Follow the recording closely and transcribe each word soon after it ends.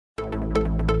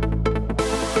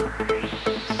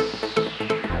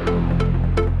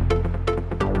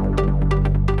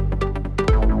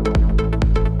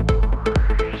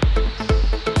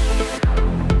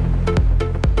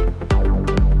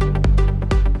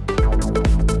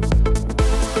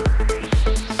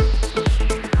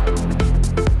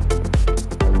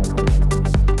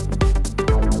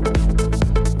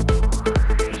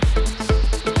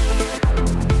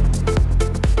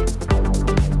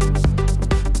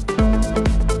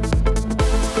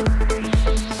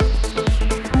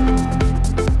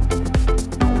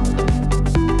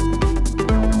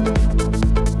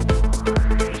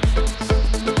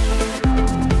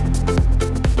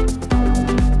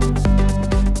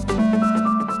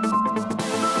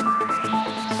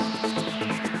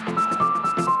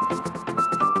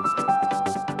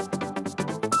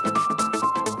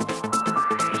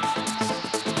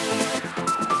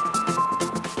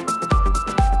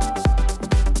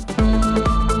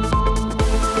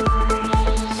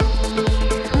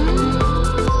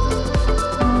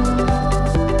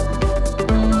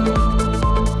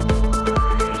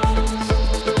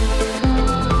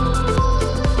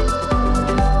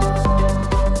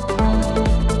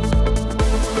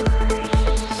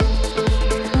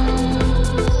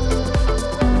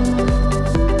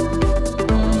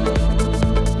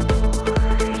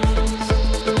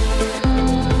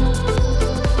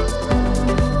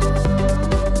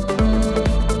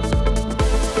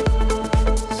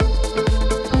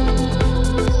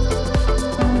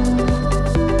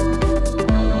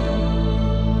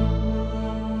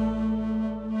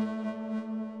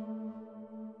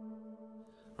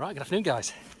Right, good afternoon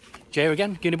guys. Jay here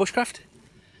again, GoonieBushcraft,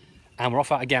 and we're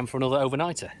off out again for another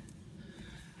overnighter.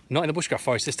 Not in the bushcraft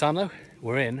forest this time though,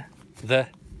 we're in the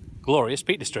glorious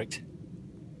Peak District.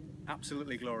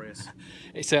 Absolutely glorious.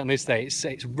 It certainly is today.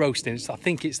 It's roasting. I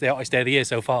think it's the hottest day of the year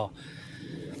so far.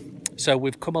 So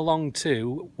we've come along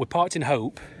to, we're parked in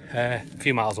Hope, a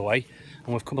few miles away,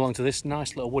 and we've come along to this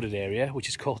nice little wooded area, which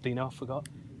is called, Deano, I forgot.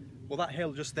 Well, that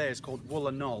hill just there is called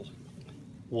Wooler Knoll.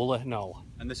 Wooler Knoll.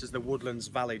 And this is the Woodlands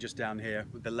Valley just down here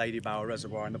with the Lady Bower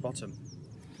Reservoir in the bottom.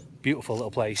 Beautiful little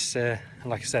place. And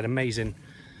like I said, amazing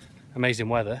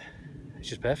weather. It's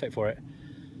just perfect for it.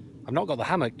 I've not got the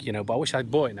hammock, you know, but I wish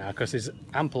I'd bought it now because there's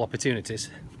ample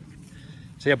opportunities.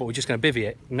 So yeah, but we're just going to bivvy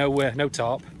it. No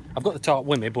tarp. I've got the tarp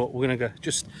with me, but we're going to go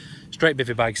just straight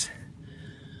bivvy bags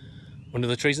under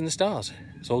the trees and the stars.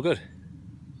 It's all good.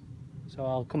 So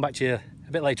I'll come back to you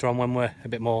a bit later on when we're a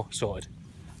bit more sorted.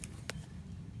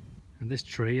 And this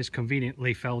tree has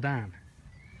conveniently fell down.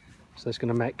 So it's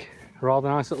going to make a rather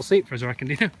nice little seat for us, I reckon,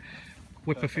 you know.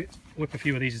 Whip a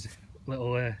few of these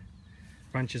little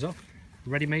branches off.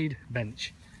 Ready-made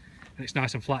bench. And it's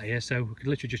nice and flat here, so we could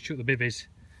literally just chuck the bivvies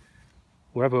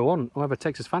wherever we want, wherever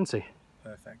takes us fancy.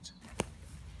 Perfect.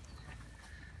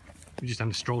 We're just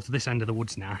having a stroll to this end of the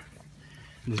woods now.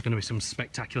 And there's going to be some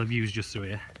spectacular views just through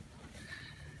here.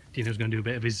 Dino's going to do a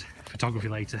bit of his photography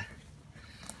later.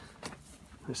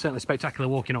 It's certainly spectacular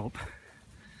walking up.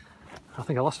 I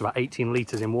think I lost about 18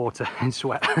 litres in water in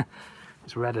sweat.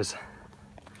 It's red as.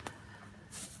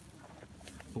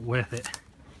 But worth it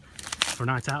for a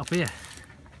night out up here.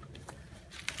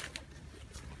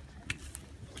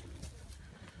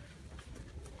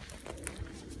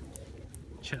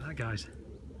 Check that, guys.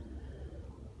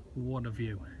 What a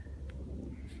view.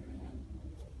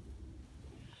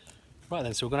 Right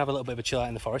then, so we're going to have a little bit of a chill out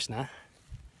in the forest now.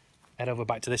 Head over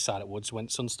back to this side of the woods when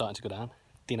the sun's starting to go down.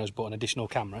 Dino's bought an additional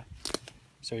camera,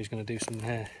 so he's going to do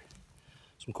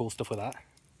some cool stuff with that.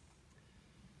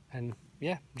 And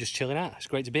yeah, just chilling out. It's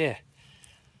great to be here.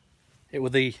 It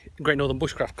was the Great Northern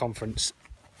Bushcraft Conference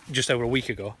just over a week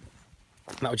ago.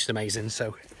 That was just amazing,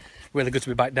 so really good to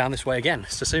be back down this way again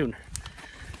so soon.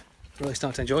 Really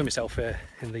starting to enjoy myself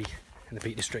in the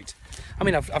Peak District. I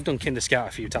mean, I've done Kinder Scout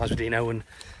a few times with Dino and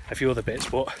a few other bits,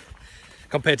 but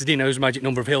compared to Dino's magic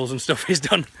number of hills and stuff he's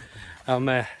done, I'm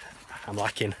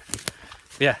lacking.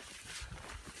 But yeah,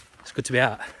 it's good to be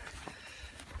out.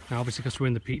 Now obviously because we're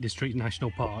in the Peak District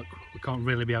National Park, we can't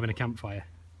really be having a campfire.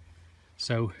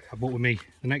 So I brought with me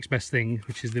the next best thing,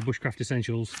 which is the Bushcraft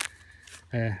Essentials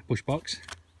bush box.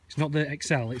 It's not the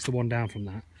XL, it's the one down from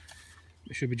that.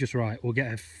 It should be just right. We'll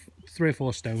get 3 or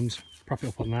 4 stones, prop it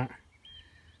up on that,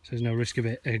 so there's no risk of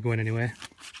it going anywhere.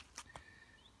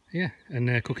 Yeah,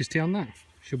 and cook his tea on that.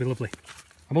 Should be lovely.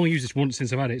 I've only used this once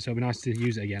since I've had it, so it'll be nice to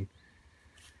use it again.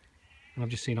 And I've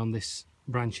just seen on this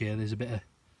branch here, there's a bit of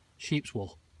sheep's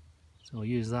wool. So I'll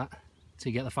use that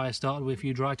to get the fire started with a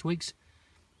few dry twigs.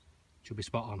 Should be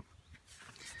spot on.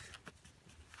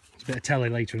 It's a bit of telly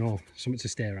later and all, something to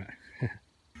stare at.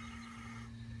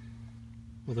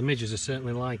 Well, the midges are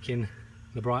certainly liking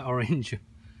the bright orange in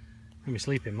my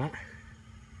sleeping mat.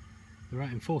 They're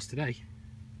right in force today.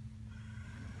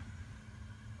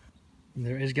 And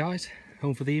there it is, guys,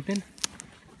 home for the evening.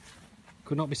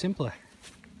 Could not be simpler.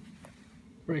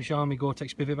 British Army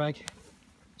Gore-Tex bivvy bag,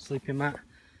 sleeping mat,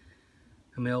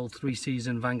 and my old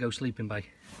 3-season Van Gogh sleeping bag.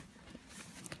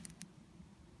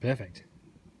 Perfect.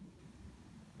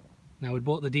 Now we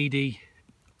bought the DD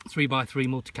 3x3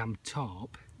 multicam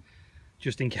tarp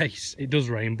just in case it does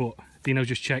rain, but Dino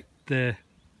just checked the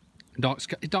dark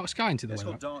sky into the weather.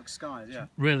 It's got dark skies, yeah.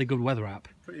 Really good weather app.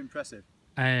 Pretty impressive.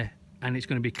 And it's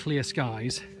going to be clear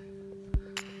skies,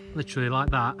 literally like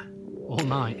that, all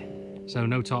night. So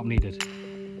no tarp needed.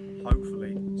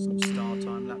 Hopefully some star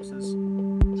time lapses. It's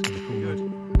going to be cool.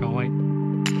 Good. Can't wait.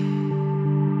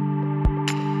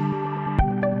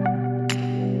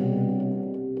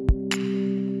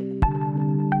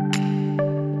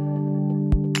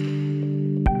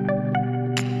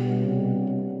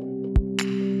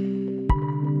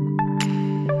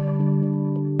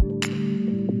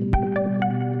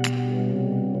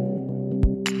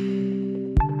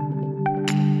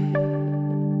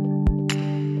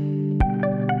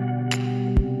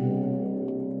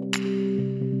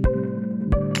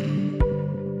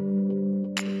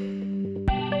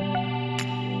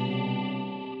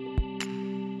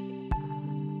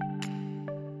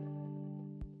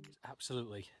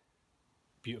 Absolutely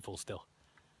beautiful still.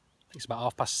 I think it's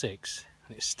about 6:30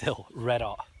 and it's still red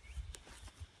hot.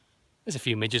 There's a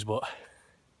few midges, but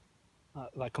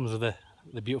that comes with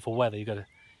the beautiful weather. You gotta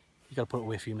put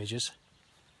away a few midges.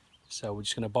 So we're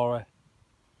just gonna borrow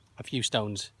a few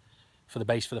stones for the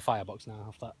base for the firebox now. I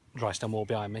have that dry stone wall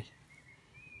behind me,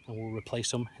 and we'll replace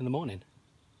them in the morning.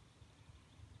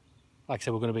 Like I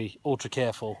said, we're going to be ultra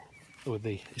careful with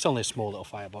it's only a small little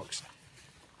firebox,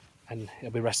 and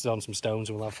it'll be rested on some stones,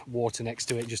 and we'll have water next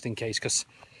to it just in case, because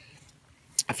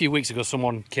a few weeks ago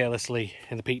someone carelessly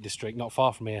in the Peak District, not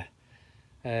far from here,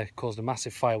 caused a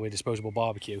massive fire with a disposable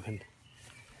barbecue. And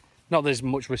not that there's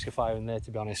much risk of fire in there,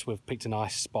 to be honest. We've picked a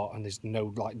nice spot and there's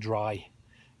no like dry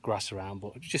grass around,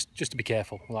 but just to be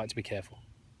careful. We like to be careful.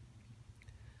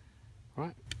 All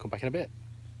right, come back in a bit.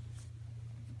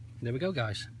 There we go,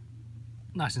 guys.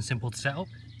 Nice and simple to set up.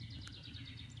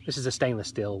 This is a stainless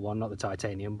steel one, not the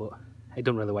titanium, but it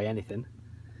doesn't really weigh anything.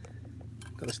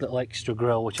 Got this little extra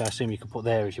grill, which I assume you could put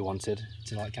there if you wanted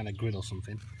to like kind of grill or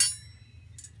something.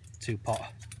 2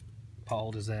 pot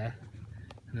holders there,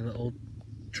 and a little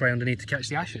tray underneath to catch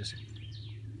the ashes.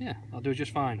 Yeah, I'll do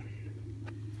just fine.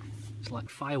 It's like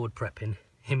firewood prepping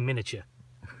in miniature.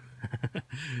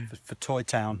 for Toy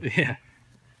Town. Yeah.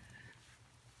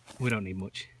 We don't need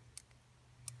much.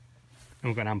 And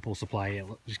we've got an ample supply here.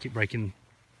 Look, just keep breaking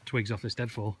twigs off this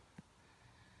deadfall.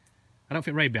 I don't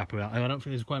think Ray'd be happy with that. I don't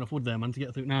think there's quite enough wood there, man, to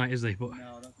get through tonight, is there? But no,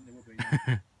 I don't think there will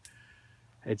be.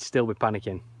 It'd still be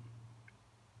panicking.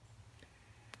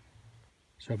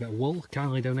 So a bit of wool,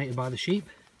 kindly donated by the sheep.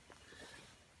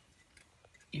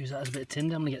 Use that as a bit of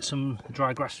tinder. I'm going to get some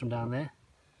dry grass from down there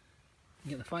and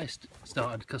get the fire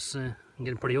started, because I'm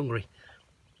getting pretty hungry.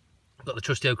 I've got the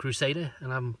trusty old Crusader,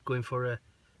 and I'm going for a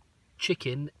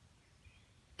chicken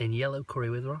in yellow curry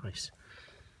with rice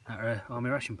at our army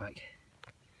ration pack.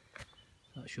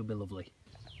 That should be lovely.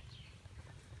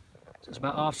 So it's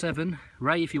about 7:30.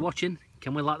 Ray, if you're watching,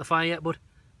 can we light the fire yet, bud?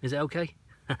 Is it okay?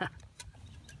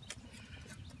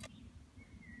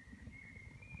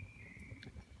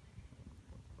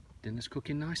 Dinner's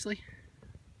cooking nicely.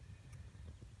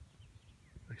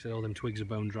 Like I said, all them twigs are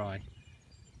bone dry,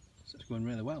 so it's going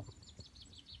really well.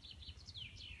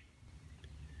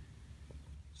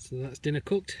 So that's dinner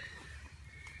cooked.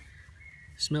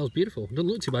 Smells beautiful. Doesn't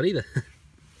look too bad either.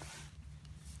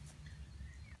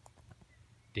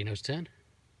 Deano's turn.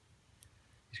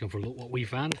 He's gone for a look what we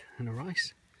found and a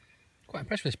rice. Quite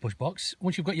impressed with this push box.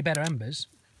 Once you've got your better embers,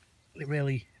 it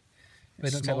really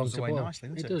doesn't take long to boil. Nicely,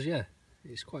 doesn't it does, yeah.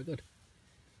 It's quite good.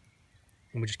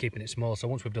 And we're just keeping it small, so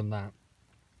once we've done that,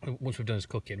 once we've done this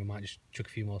cooking, we might just chuck a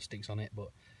few more sticks on it, but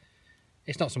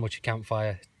it's not so much a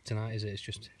campfire tonight, is it? It's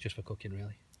just for cooking,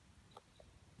 really.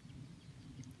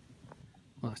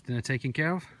 Well, that's dinner taken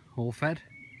care of, all fed.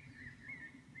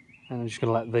 And I'm just going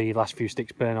to let the last few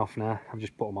sticks burn off now. I've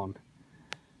just put them on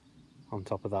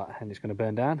top of that, and it's going to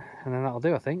burn down, and then that'll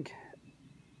do, I think.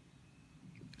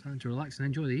 Time to relax and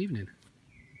enjoy the evening.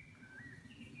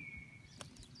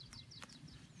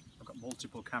 I've got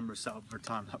multiple cameras set up for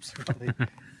time lapse. I've got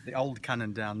the old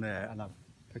Canon down there, and I've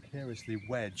precariously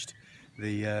wedged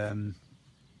the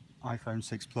iPhone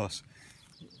 6 Plus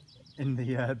in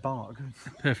the bark.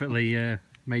 Perfectly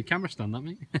made camera stand, that,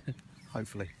 mate.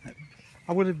 Hopefully.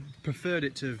 I would have preferred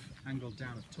it to have angled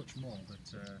down a touch more, but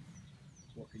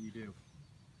what can you do?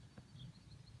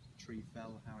 Tree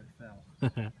fell how it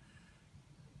fell.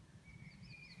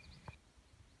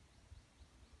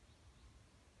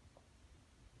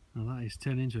 Well, that is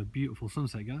turning into a beautiful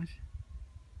sunset, guys.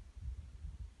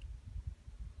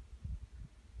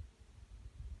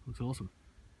 Looks awesome.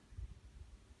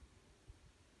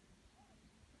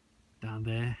 Down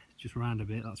there, just round a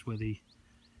bit, that's where the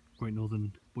Great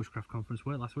Northern Bushcraft Conference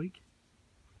were last week.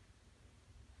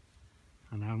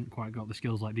 And I haven't quite got the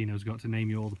skills like Deano's got to name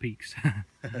you all the peaks.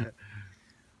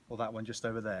 Well, that one just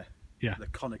over there. Yeah. The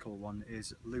conical one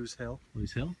is Lewes Hill.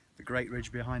 Lewes Hill. The Great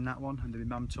Ridge behind that one, and the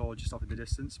Mamtor just off in the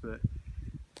distance. But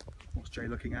what's Jay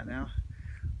looking at now?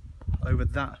 Over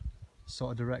that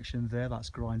sort of direction there, that's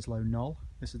Grindslow Knoll.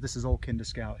 This is all Kinder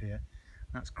Scout here.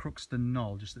 That's Crookston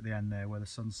Knoll just at the end there where the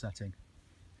sun's setting.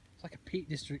 It's like a Peak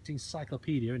District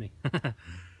encyclopedia, isn't he?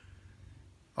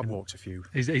 I've walked a few.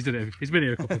 He's done it. He's been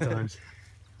here a couple of times.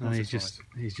 And he's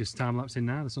just time lapsing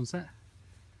now the sunset.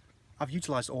 I've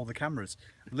utilised all the cameras.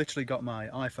 I've literally got my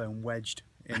iPhone wedged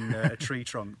in a tree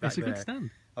trunk back there. That's a good stand.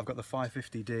 I've got the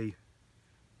 550D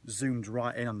zoomed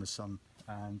right in on the sun,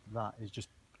 and that is just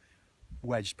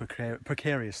wedged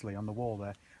precariously on the wall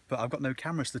there. But I've got no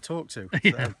cameras to talk to. So.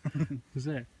 Yeah, that's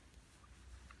it.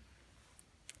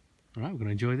 All right, we're going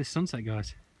to enjoy this sunset,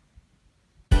 guys.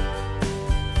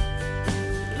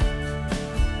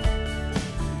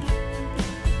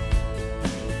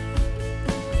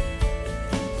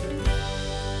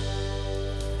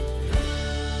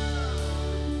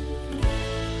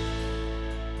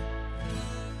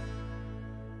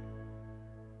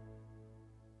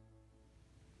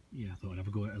 Yeah, I thought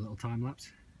record a little time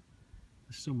lapse.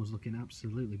 The sun was looking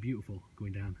absolutely beautiful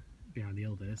going down behind the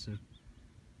hill there, so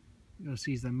you've got to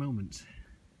seize them moments.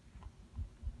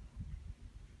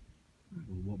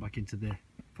 We'll walk back into the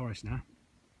forest now.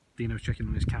 Deano's checking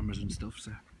on his cameras and stuff,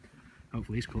 so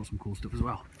hopefully he's caught some cool stuff as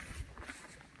well.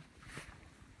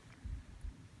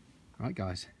 Right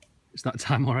guys, it's that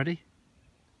time already.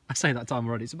 I say that time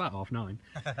already, it's about 9:30,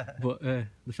 but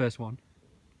the first one.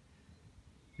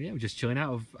 But yeah, we're just chilling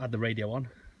out. I've had the radio on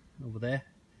over there.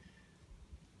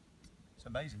 It's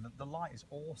amazing, the light is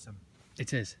awesome.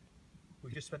 It is.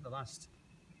 We just spent the last,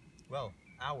 well,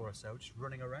 hour or so just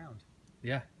running around.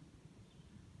 Yeah.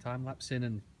 Time lapsing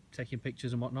and taking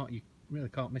pictures and whatnot. You really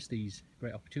can't miss these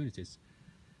great opportunities.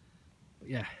 But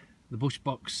yeah, the bush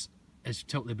box is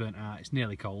totally burnt out. It's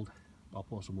nearly cold. I'll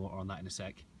pour some water on that in a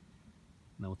sec.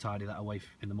 And then we'll tidy that away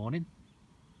in the morning.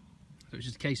 So it's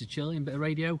just a case of chilling, a bit of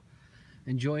radio,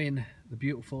 enjoying the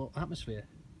beautiful atmosphere.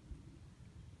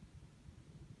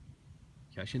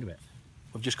 Catch you in a bit.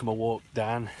 We've just come a walk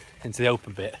down into the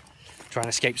open bit, trying to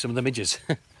escape some of the midges.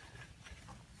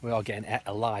 We are getting ate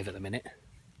alive at the minute.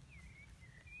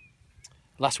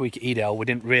 Last week at Edale we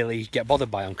didn't really get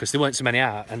bothered by them because there weren't so many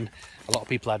out, and a lot of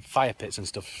people had fire pits and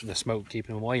stuff, the smoke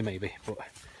keeping them away maybe, but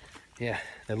yeah,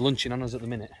 they're lunching on us at the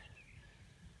minute.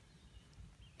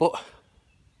 But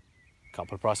can't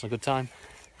put a price on a good time.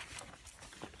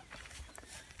 I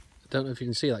don't know if you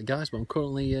can see that guys, but I'm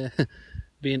currently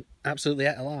being absolutely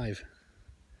ate alive.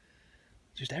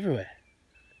 Just everywhere.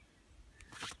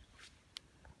 I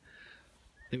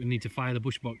think we need to fire the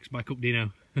bush box back up,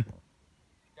 Deano.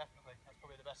 Definitely, that's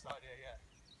probably the best idea yet.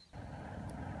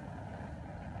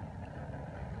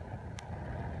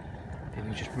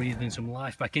 Deano's just breathing some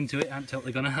life back into it. I'm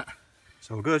totally gonna. It's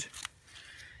all good.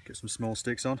 Get some small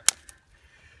sticks on.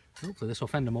 Hopefully this will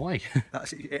fend them away.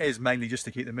 It is mainly just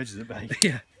to keep the midges at bay.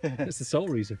 Yeah, that's the sole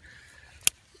reason.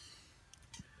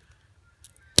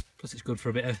 Plus it's good for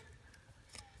a bit of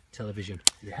television.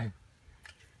 Yeah.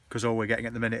 Because all we're getting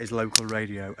at the minute is local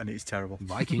radio and it's terrible.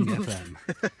 Viking FM.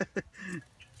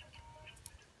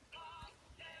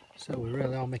 So we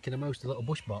really are making the most of the little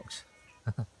bush box.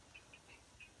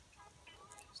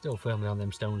 Still firmly on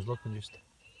them stones, look, and just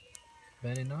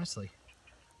burning nicely.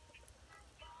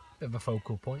 Bit of a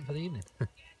focal point for the evening. It's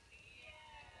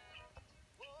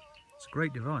a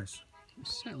great device. It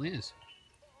certainly is.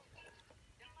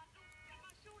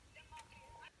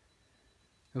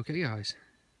 Okay guys,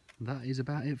 that is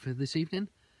about it for this evening.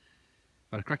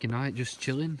 Had a cracking night, just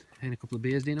chilling, having a couple of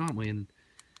beers, Deano, aren't we? And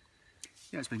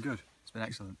yeah, it's been good. It's been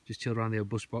excellent. Just chilled around the old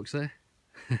bush box there.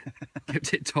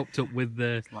 Kept it topped up with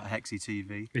the... It's like Hexy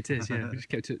TV. It is, yeah. We just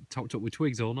kept it topped up with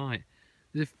twigs all night.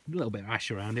 There's a little bit of ash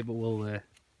around it, but we'll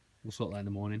sort that in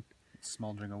the morning. It's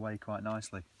smouldering away quite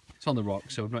nicely. It's on the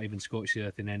rock, so we've not even scorched the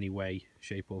earth in any way,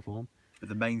 shape or form. But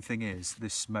the main thing is,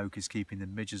 this smoke is keeping the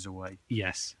midges away.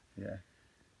 Yes. Yeah.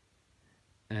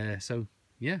 So,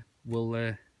 yeah,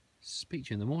 we'll speak to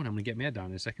you in the morning. I'm going to get my head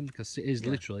down in a second, because it is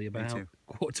literally about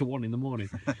 1:45 in the morning.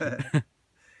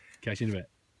 Catch you in a bit.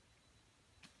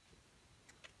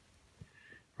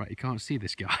 Right, you can't see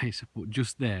this, guys, but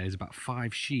just there is about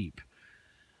 5 sheep.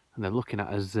 And they're looking at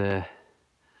us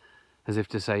as if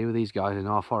to say, "Oh, these guys in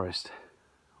our forest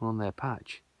are on their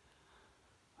patch.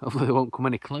 Hopefully they won't come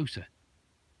any closer."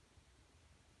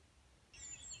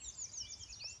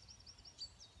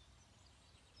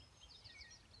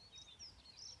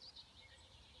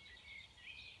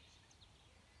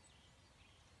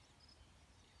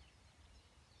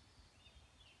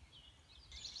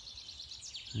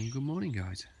 And good morning,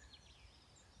 guys.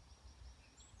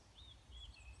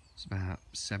 It's about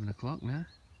 7 o'clock now.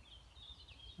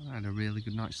 I had a really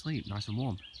good night's sleep, nice and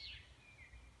warm.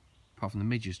 Apart from the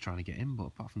midges trying to get in, but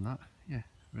apart from that, yeah,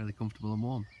 really comfortable and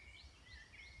warm.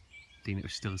 Deano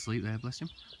was still asleep there, bless him.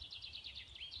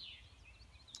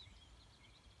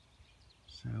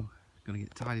 So, gonna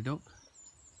get tidied up,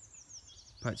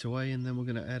 packed away, and then we're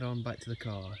gonna head on back to the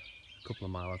car. A couple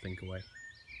of miles, I think, away.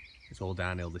 It's all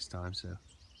downhill this time, so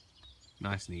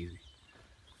nice and easy.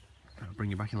 I'll bring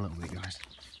you back in a little bit, guys.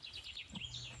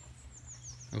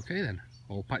 Okay then,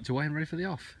 all packed away and ready for the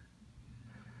off.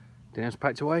 Deano's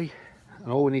packed away,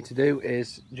 and all we need to do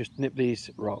is just nip these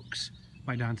rocks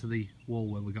back down to the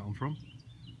wall where we got them from.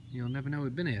 You'll never know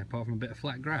we've been here, apart from a bit of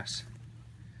flat grass.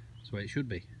 That's the way it should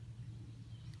be.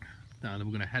 Now then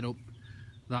we're going to head up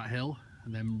that hill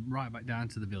and then right back down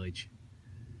to the village.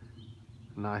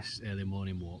 Nice early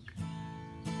morning walk.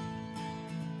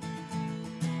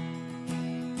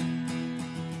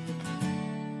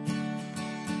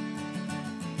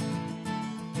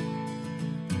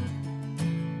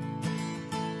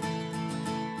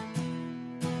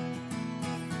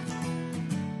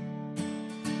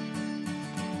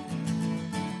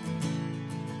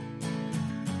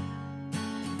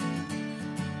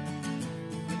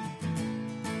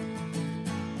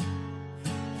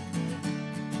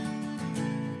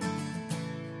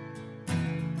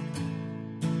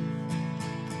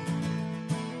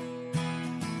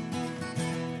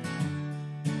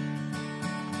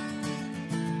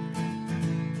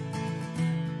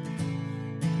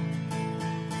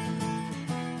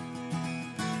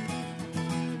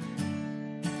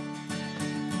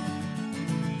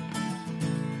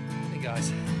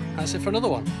 that's it for another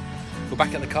one. We're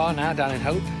back at the car now, down in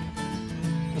Hope.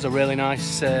 It was a really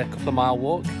nice couple of mile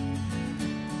walk.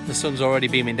 The sun's already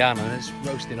beaming down and it's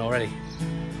roasting already.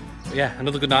 But yeah,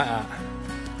 another good night out.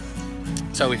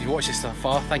 So if you watched this so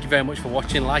far, thank you very much for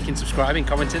watching, liking, subscribing,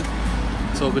 commenting.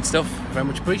 It's all good stuff, very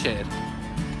much appreciated.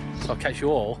 So I'll catch you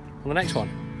all on the next one.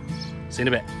 See you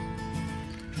in a bit.